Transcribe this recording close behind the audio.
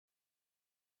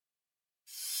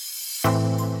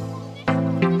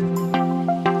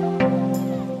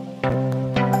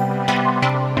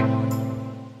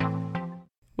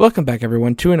Welcome back,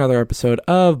 everyone, to another episode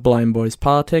of Blind Boys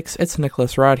Politics. It's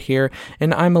Nicholas Rod here,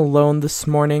 and I'm alone this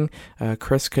morning.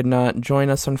 Chris could not join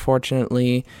us,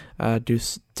 unfortunately,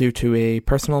 due to a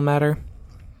personal matter.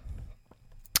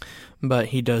 But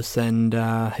he does send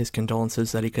his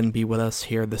condolences that he couldn't be with us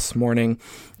here this morning,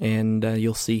 and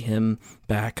you'll see him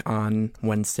back on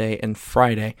Wednesday and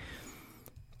Friday.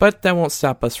 But that won't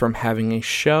stop us from having a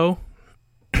show,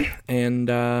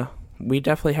 and we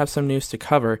definitely have some news to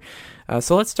cover.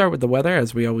 So let's start with the weather,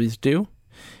 as we always do.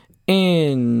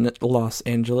 In Los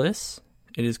Angeles,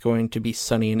 it is going to be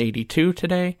sunny and 82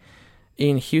 today.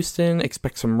 In Houston,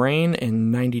 expect some rain and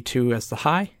 92 as the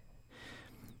high.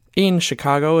 In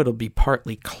Chicago, it'll be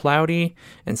partly cloudy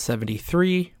and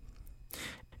 73.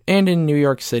 And in New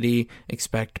York City,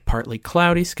 expect partly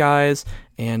cloudy skies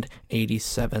and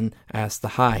 87 as the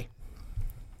high.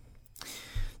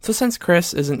 So since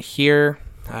Chris isn't here,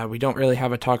 we don't really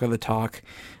have a talk of the talk,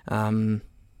 and,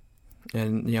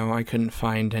 I couldn't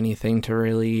find anything to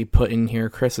really put in here.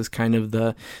 Chris is kind of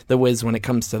the whiz when it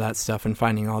comes to that stuff and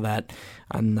finding all that.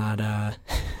 I'm not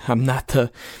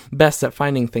the best at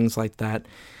finding things like that,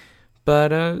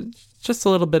 but just a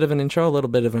little bit of an intro, a little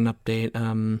bit of an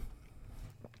update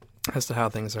as to how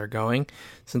things are going.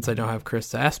 Since I don't have Chris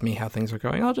to ask me how things are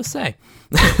going, I'll just say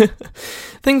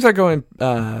things are going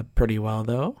pretty well,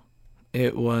 though.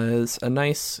 It was a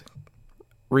nice,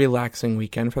 relaxing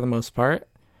weekend for the most part.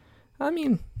 I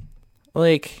mean,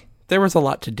 there was a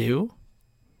lot to do.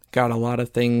 Got a lot of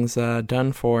things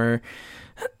done for,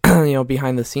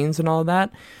 behind the scenes and all of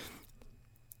that.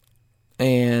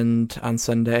 And on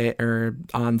Saturday,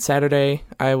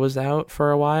 I was out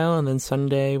for a while, and then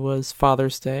Sunday was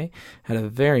Father's Day. Had a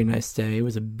very nice day. It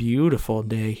was a beautiful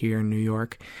day here in New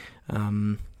York.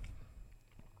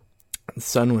 The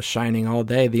sun was shining all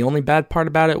day. The only bad part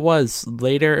about it was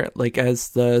later,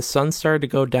 as the sun started to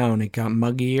go down, it got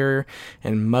muggier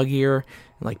and muggier,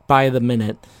 by the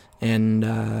minute. And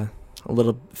a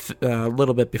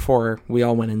little bit before we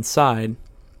all went inside,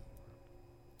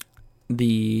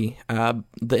 the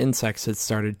insects had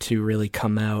started to really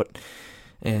come out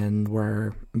and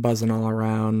were buzzing all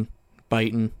around,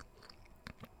 biting.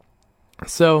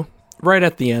 So right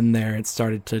at the end there, it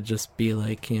started to just be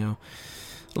a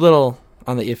little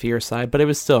on the iffier side, but it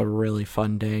was still a really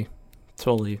fun day.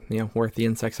 Totally, worth the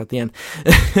insects at the end.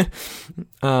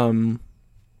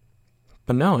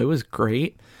 But no, it was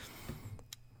great.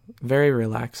 Very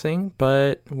relaxing,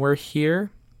 but we're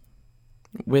here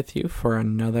with you for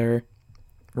another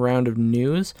round of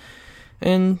news.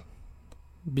 And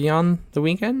beyond the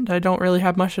weekend, I don't really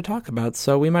have much to talk about,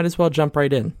 so we might as well jump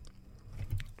right in.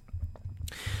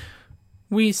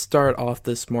 We start off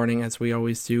this morning, as we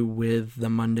always do, with the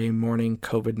Monday morning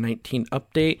COVID-19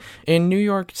 update. And New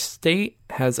York State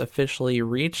has officially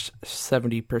reached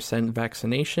 70%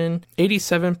 vaccination.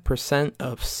 87%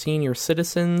 of senior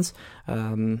citizens,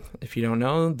 if you don't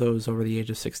know, those over the age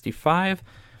of 65,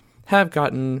 have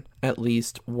gotten at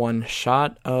least one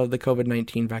shot of the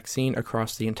COVID-19 vaccine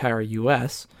across the entire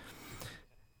U.S.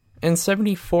 And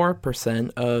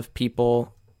 74% of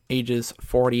people ages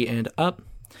 40 and up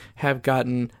have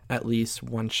gotten at least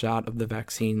one shot of the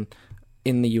vaccine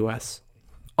in the U.S.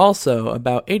 Also,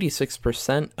 about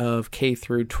 86% of K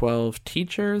through 12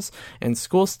 teachers and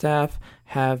school staff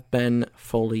have been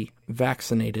fully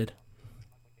vaccinated.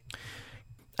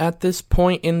 At this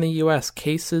point in the U.S.,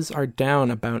 cases are down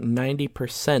about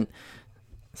 90%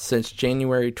 since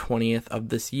January 20th of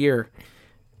this year,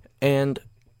 and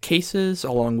cases,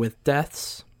 along with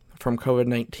deaths from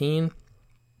COVID-19,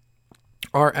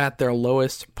 are at their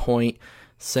lowest point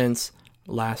since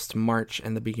last March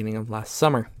and the beginning of last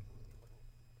summer.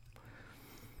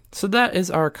 So that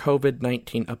is our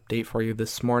COVID-19 update for you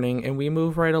this morning, and we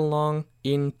move right along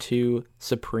into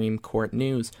Supreme Court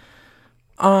news.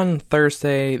 On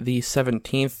Thursday, the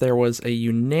 17th, there was a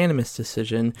unanimous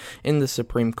decision in the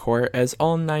Supreme Court as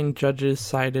all 9 judges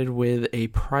sided with a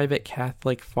private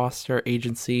Catholic foster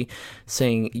agency,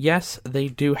 saying yes, they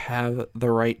do have the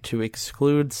right to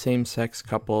exclude same-sex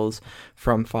couples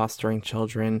from fostering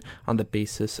children on the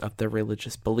basis of their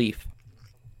religious belief.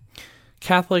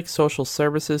 Catholic Social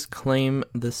Services claim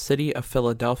the city of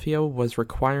Philadelphia was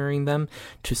requiring them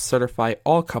to certify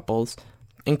all couples,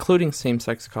 including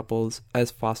same-sex couples,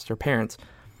 as foster parents.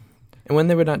 And when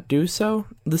they would not do so,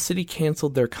 the city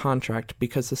canceled their contract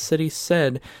because the city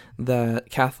said that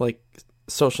Catholic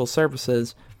Social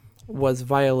Services was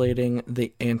violating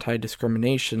the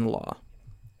anti-discrimination law.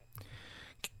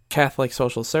 Catholic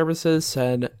Social Services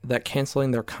said that canceling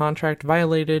their contract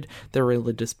violated their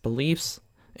religious beliefs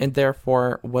and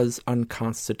therefore was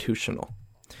unconstitutional.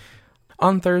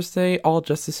 On Thursday, all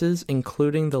justices,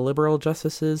 including the liberal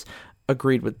justices,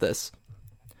 agreed with this.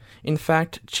 In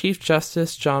fact, Chief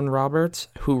Justice John Roberts,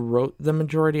 who wrote the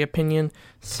majority opinion,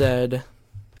 said,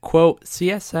 quote,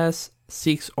 CSS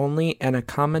seeks only an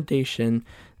accommodation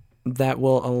that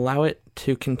will allow it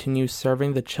to continue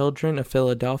serving the children of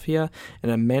Philadelphia in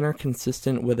a manner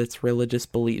consistent with its religious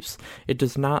beliefs. It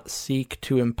does not seek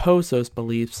to impose those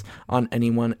beliefs on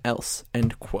anyone else,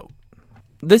 end quote.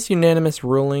 This unanimous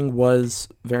ruling was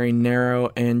very narrow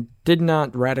and did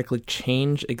not radically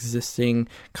change existing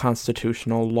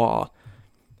constitutional law.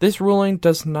 This ruling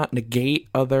does not negate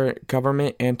other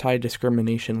government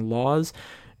anti-discrimination laws,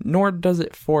 nor does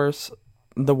it force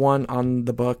the one on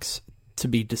the books to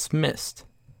be dismissed.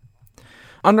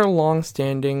 Under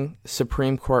long-standing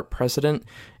Supreme Court precedent,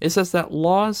 it says that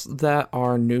laws that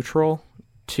are neutral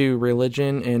to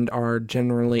religion and are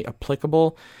generally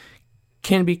applicable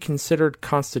can be considered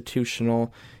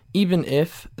constitutional even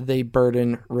if they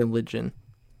burden religion.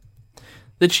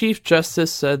 The Chief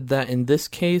Justice said that in this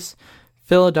case,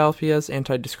 Philadelphia's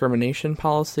anti-discrimination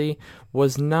policy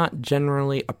was not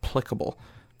generally applicable,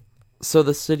 so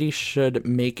the city should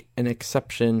make an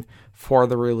exception for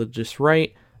the religious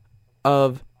right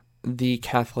of the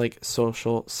Catholic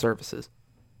Social Services.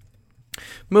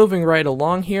 Moving right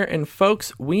along here, and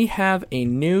folks, we have a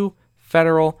new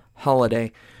federal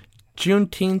holiday.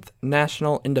 Juneteenth,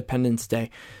 National Independence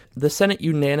Day. The Senate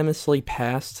unanimously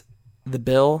passed the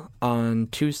bill on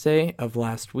Tuesday of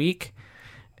last week,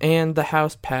 and the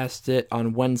House passed it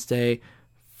on Wednesday,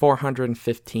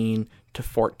 415 to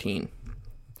 14.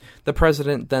 The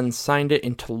president then signed it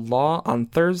into law on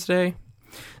Thursday.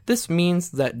 This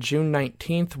means that June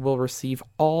 19th will receive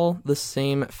all the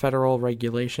same federal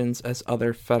regulations as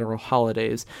other federal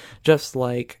holidays, just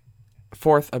like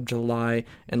 4th of July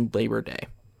and Labor Day.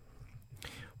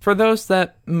 For those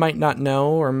that might not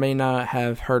know or may not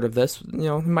have heard of this,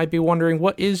 might be wondering,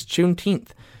 what is Juneteenth?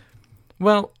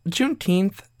 Well,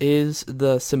 Juneteenth is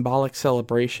the symbolic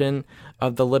celebration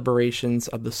of the liberations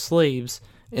of the slaves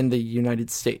in the United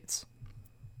States.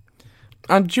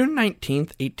 On June 19,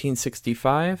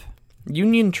 1865,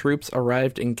 Union troops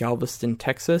arrived in Galveston,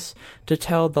 Texas, to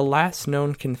tell the last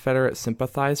known Confederate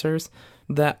sympathizers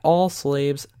that all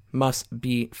slaves must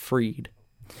be freed.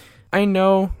 I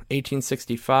know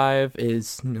 1865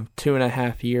 is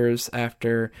 2.5 years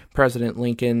after President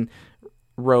Lincoln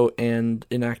wrote and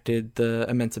enacted the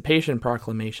Emancipation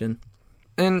Proclamation,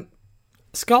 and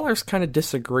scholars kind of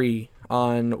disagree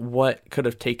on what could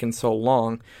have taken so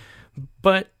long,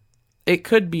 but it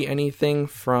could be anything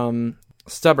from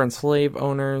stubborn slave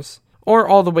owners or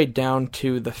all the way down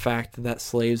to the fact that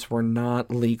slaves were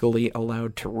not legally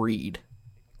allowed to read.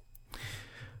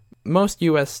 Most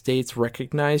U.S. states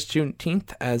recognize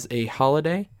Juneteenth as a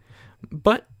holiday,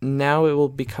 but now it will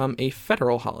become a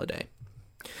federal holiday.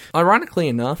 Ironically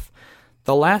enough,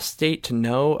 the last state to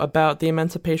know about the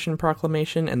Emancipation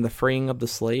Proclamation and the freeing of the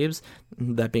slaves,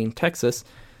 that being Texas,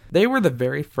 they were the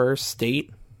very first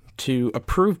state to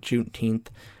approve Juneteenth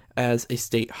as a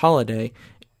state holiday,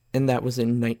 and that was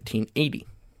in 1980.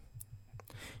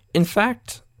 In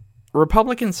fact,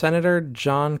 Republican Senator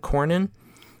John Cornyn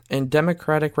and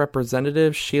Democratic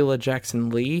Representative Sheila Jackson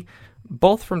Lee,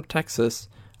 both from Texas,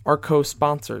 are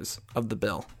co-sponsors of the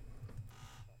bill.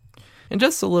 And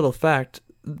just a little fact,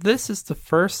 this is the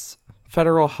first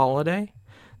federal holiday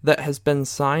that has been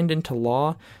signed into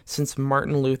law since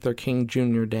Martin Luther King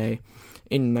Jr. Day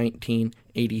in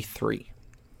 1983.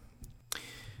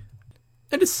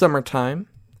 It is summertime,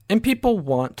 and people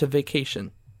want to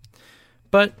vacation.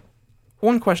 But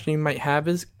one question you might have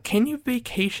is, can you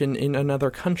vacation in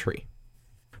another country?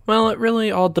 Well, it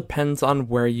really all depends on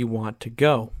where you want to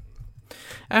go.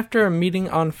 After a meeting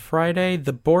on Friday,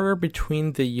 the border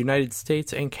between the United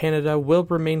States and Canada will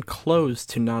remain closed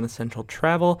to non-essential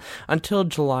travel until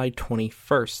July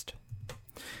 21st.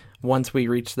 Once we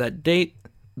reach that date,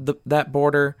 that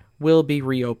border will be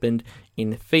reopened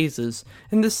in phases,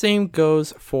 and the same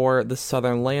goes for the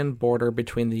southern land border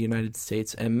between the United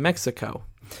States and Mexico.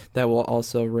 That will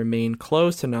also remain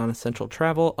closed to non-essential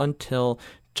travel until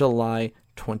July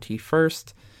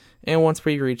 21st, and once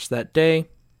we reach that day,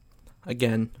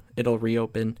 again, it'll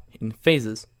reopen in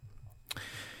phases.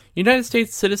 United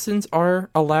States citizens are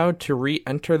allowed to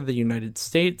re-enter the United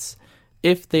States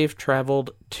if they've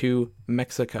traveled to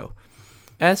Mexico.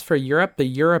 As for Europe, the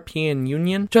European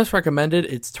Union just recommended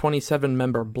its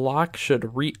 27-member bloc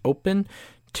should reopen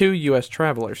to U.S.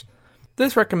 travelers.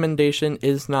 This recommendation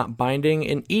is not binding,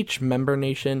 and each member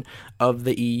nation of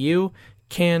the EU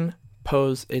can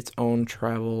pose its own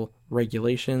travel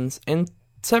regulations, and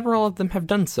several of them have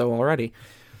done so already.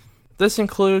 This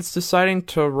includes deciding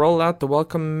to roll out the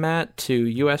welcome mat to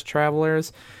U.S.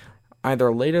 travelers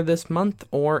either later this month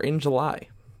or in July.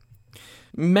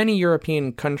 Many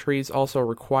European countries also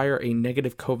require a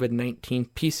negative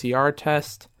COVID-19 PCR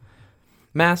test,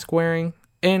 mask wearing,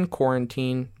 and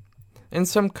quarantine, and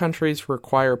some countries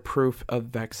require proof of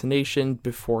vaccination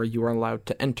before you are allowed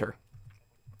to enter.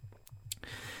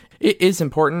 It is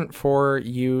important for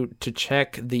you to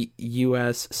check the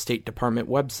U.S. State Department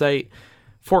website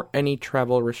for any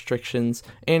travel restrictions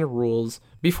and rules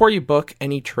before you book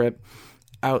any trip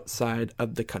outside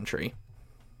of the country.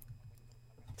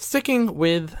 Sticking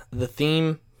with the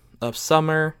theme of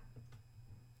summer,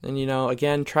 and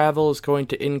again, travel is going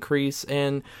to increase,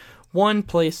 and one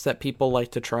place that people like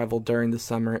to travel during the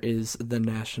summer is the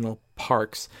national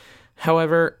parks.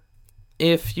 However,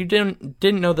 if you didn't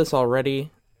know this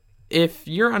already, if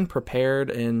you're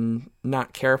unprepared and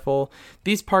not careful,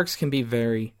 these parks can be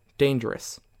very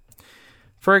dangerous.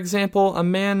 For example, a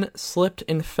man slipped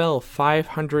and fell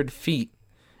 500 feet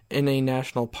in a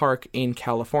national park in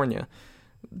California.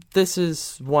 This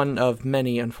is one of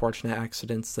many unfortunate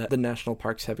accidents that the national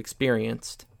parks have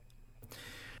experienced.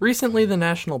 Recently, the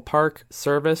National Park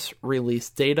Service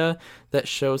released data that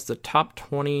shows the top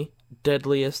 20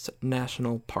 deadliest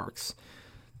national parks.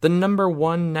 The number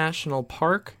 1 national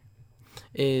park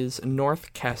is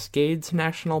North Cascades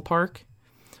National Park,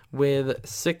 with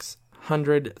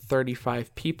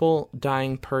 635 people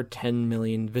dying per 10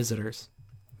 million visitors.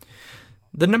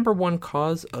 The number 1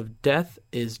 cause of death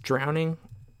is drowning,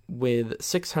 with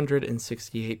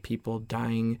 668 people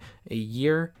dying a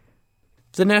year.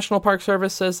 The National Park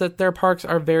Service says that their parks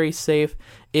are very safe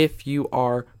if you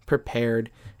are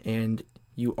prepared and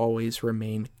you always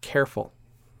remain careful.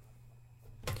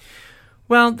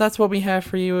 Well, that's what we have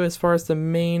for you as far as the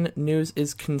main news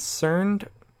is concerned.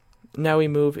 Now we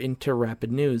move into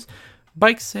rapid news.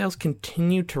 Bike sales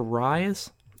continue to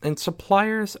rise, and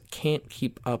suppliers can't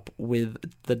keep up with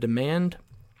the demand.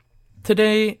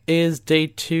 Today is day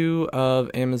 2 of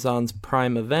Amazon's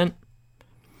Prime event,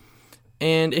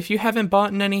 and if you haven't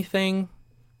bought anything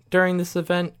during this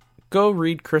event, go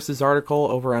read Chris's article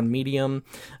over on Medium.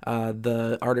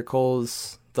 The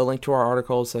link to our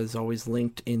articles is always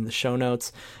linked in the show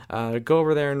notes. Go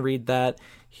over there and read that.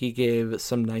 He gave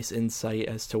some nice insight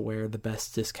as to where the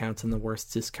best discounts and the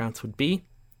worst discounts would be.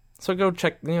 So go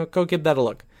check, go give that a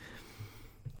look.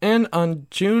 And on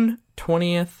June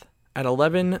 20th, at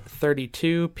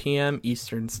 11:32 p.m.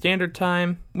 Eastern Standard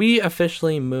Time, we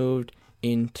officially moved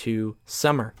into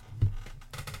summer.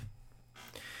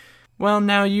 Well,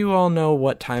 now you all know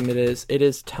what time it is. It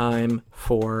is time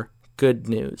for good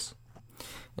news.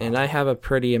 And I have a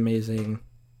pretty amazing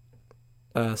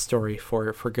story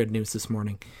for good news this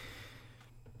morning.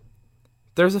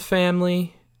 There's a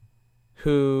family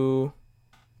who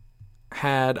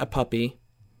had a puppy,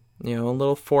 a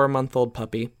little 4-month-old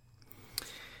puppy.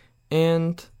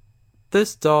 And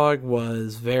this dog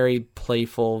was very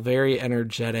playful, very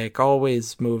energetic,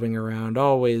 always moving around,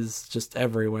 always just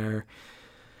everywhere.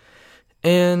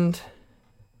 And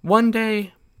one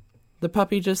day, the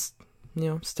puppy just,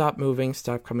 stopped moving,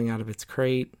 stopped coming out of its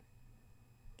crate,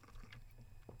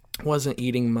 wasn't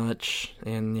eating much,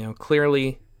 and,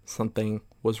 clearly something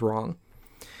was wrong.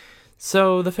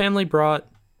 So the family brought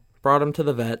him to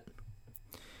the vet,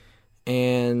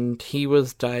 and he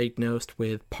was diagnosed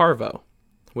with parvo,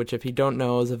 which, if you don't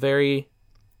know, is a very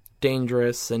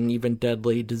dangerous and even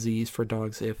deadly disease for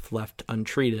dogs if left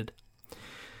untreated.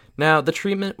 Now, the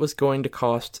treatment was going to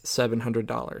cost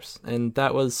 $700, and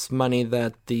that was money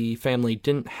that the family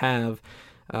didn't have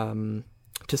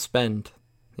to spend.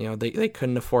 They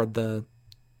couldn't afford the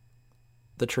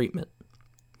treatment.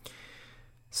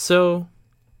 So,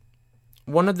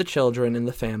 one of the children in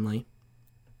the family,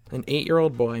 an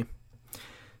 8-year-old boy,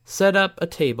 set up a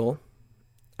table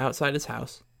outside his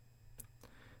house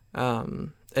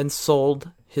and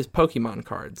sold his Pokemon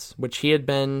cards, which he had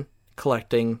been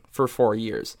collecting for 4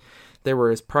 years. They were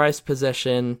his prized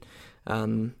possession.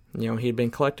 He had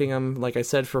been collecting them, like I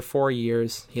said, for 4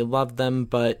 years. He loved them,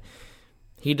 but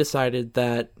he decided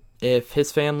that if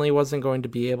his family wasn't going to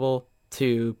be able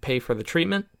to pay for the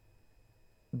treatment,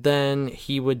 then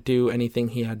he would do anything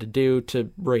he had to do to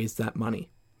raise that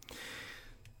money.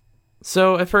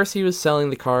 So at first he was selling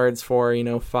the cards for,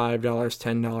 $5,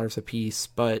 $10 a piece,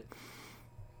 but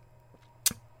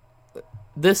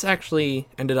this actually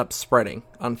ended up spreading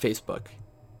on Facebook.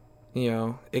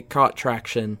 It caught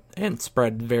traction and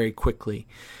spread very quickly,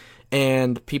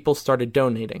 and people started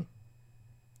donating.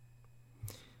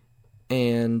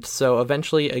 And so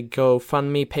eventually a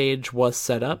GoFundMe page was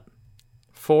set up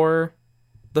for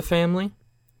the family,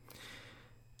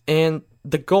 and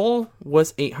the goal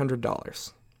was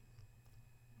 $800.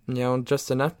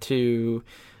 Just enough to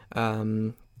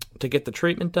get the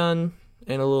treatment done,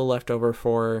 and a little left over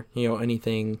for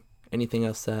anything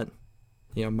else that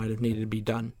might have needed to be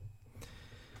done.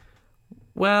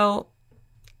 Well,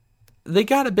 they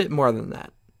got a bit more than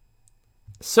that.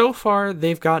 So far,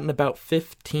 they've gotten about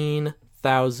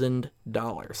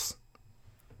 $15,000.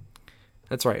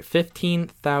 That's right,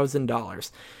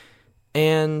 $15,000.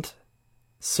 And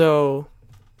so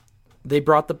they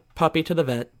brought the puppy to the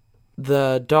vet.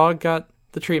 The dog got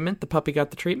the treatment, the puppy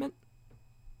got the treatment,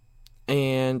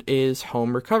 and is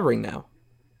home recovering now.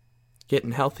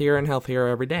 Getting healthier and healthier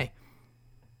every day.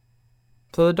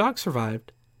 So the dog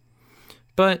survived.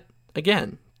 But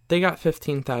again, they got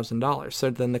 $15,000. So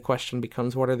then the question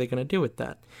becomes, what are they going to do with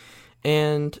that?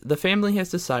 And the family has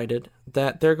decided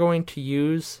that they're going to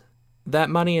use that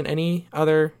money and any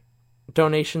other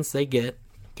donations they get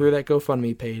through that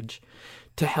GoFundMe page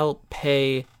to help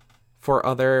pay for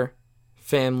other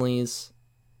families'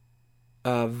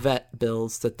 vet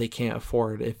bills that they can't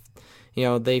afford. If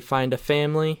they find a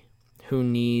family who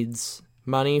needs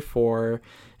money for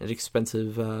an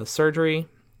expensive surgery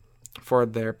for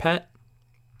their pet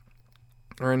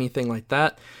or anything like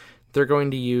that, they're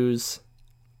going to use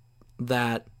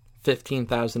that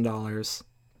 $15,000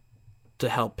 to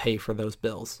help pay for those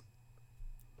bills.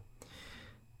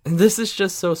 And this is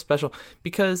just so special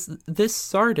because this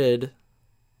started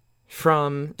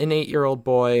from an 8-year-old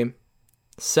boy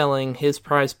selling his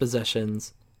prized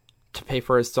possessions to pay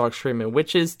for his dog's treatment,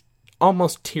 which is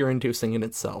almost tear-inducing in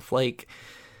itself. Like,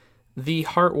 the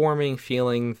heartwarming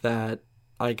feeling that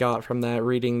I got from that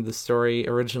reading the story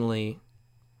originally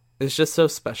is just so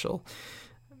special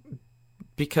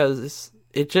because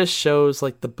it just shows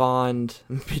like the bond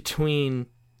between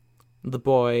the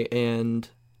boy and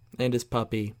his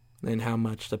puppy, and how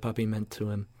much the puppy meant to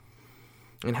him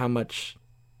and how much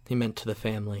he meant to the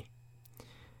family.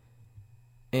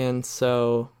 And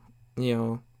so,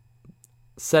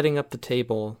 setting up the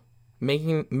table,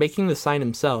 making the sign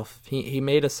himself. He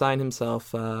made a sign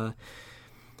himself,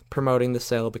 promoting the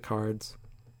sale of the cards,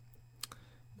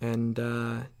 and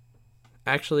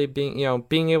actually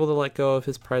being able to let go of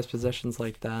his prized possessions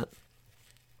like that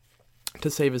to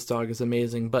save his dog is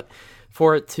amazing. But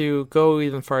for it to go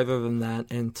even farther than that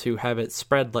and to have it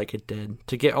spread like it did,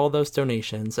 to get all those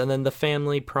donations, and then the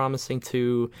family promising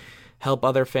to help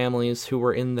other families who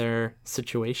were in their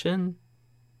situation,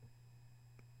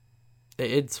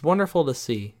 it's wonderful to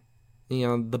see.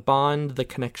 The bond, the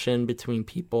connection between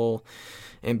people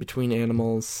and between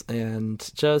animals, and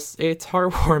just, it's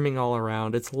heartwarming all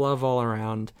around. It's love all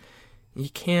around. You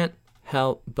can't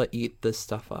help but eat this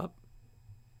stuff up.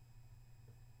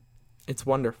 It's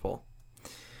wonderful.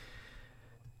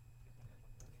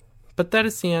 But that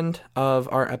is the end of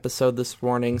our episode this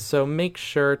morning, so make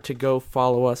sure to go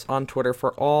follow us on Twitter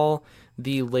for all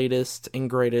the latest and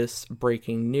greatest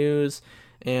breaking news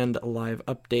and live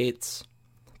updates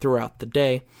throughout the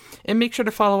day. And make sure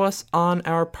to follow us on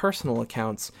our personal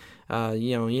accounts.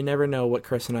 You never know what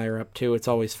Chris and I are up to. It's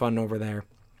always fun over there.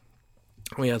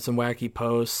 We have some wacky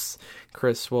posts.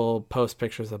 Chris will post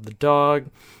pictures of the dog.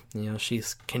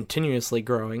 She's continuously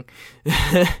growing.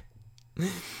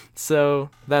 So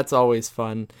that's always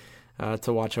fun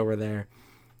to watch over there.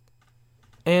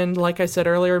 And like I said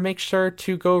earlier, make sure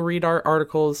to go read our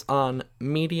articles on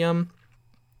Medium.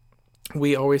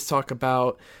 We always talk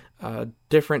about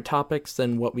different topics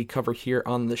than what we cover here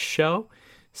on the show.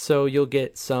 So you'll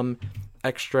get some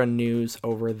extra news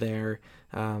over there.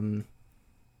 And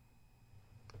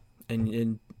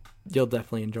you'll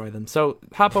definitely enjoy them. So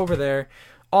hop over there.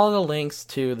 All the links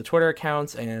to the Twitter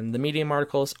accounts and the Medium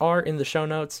articles are in the show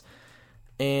notes.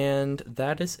 And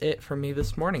that is it for me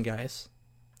this morning, guys.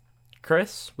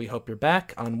 Chris, we hope you're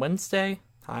back on Wednesday.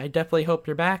 I definitely hope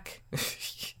you're back.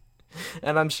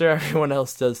 And I'm sure everyone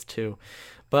else does too.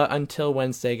 But until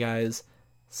Wednesday, guys,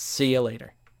 see you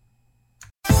later.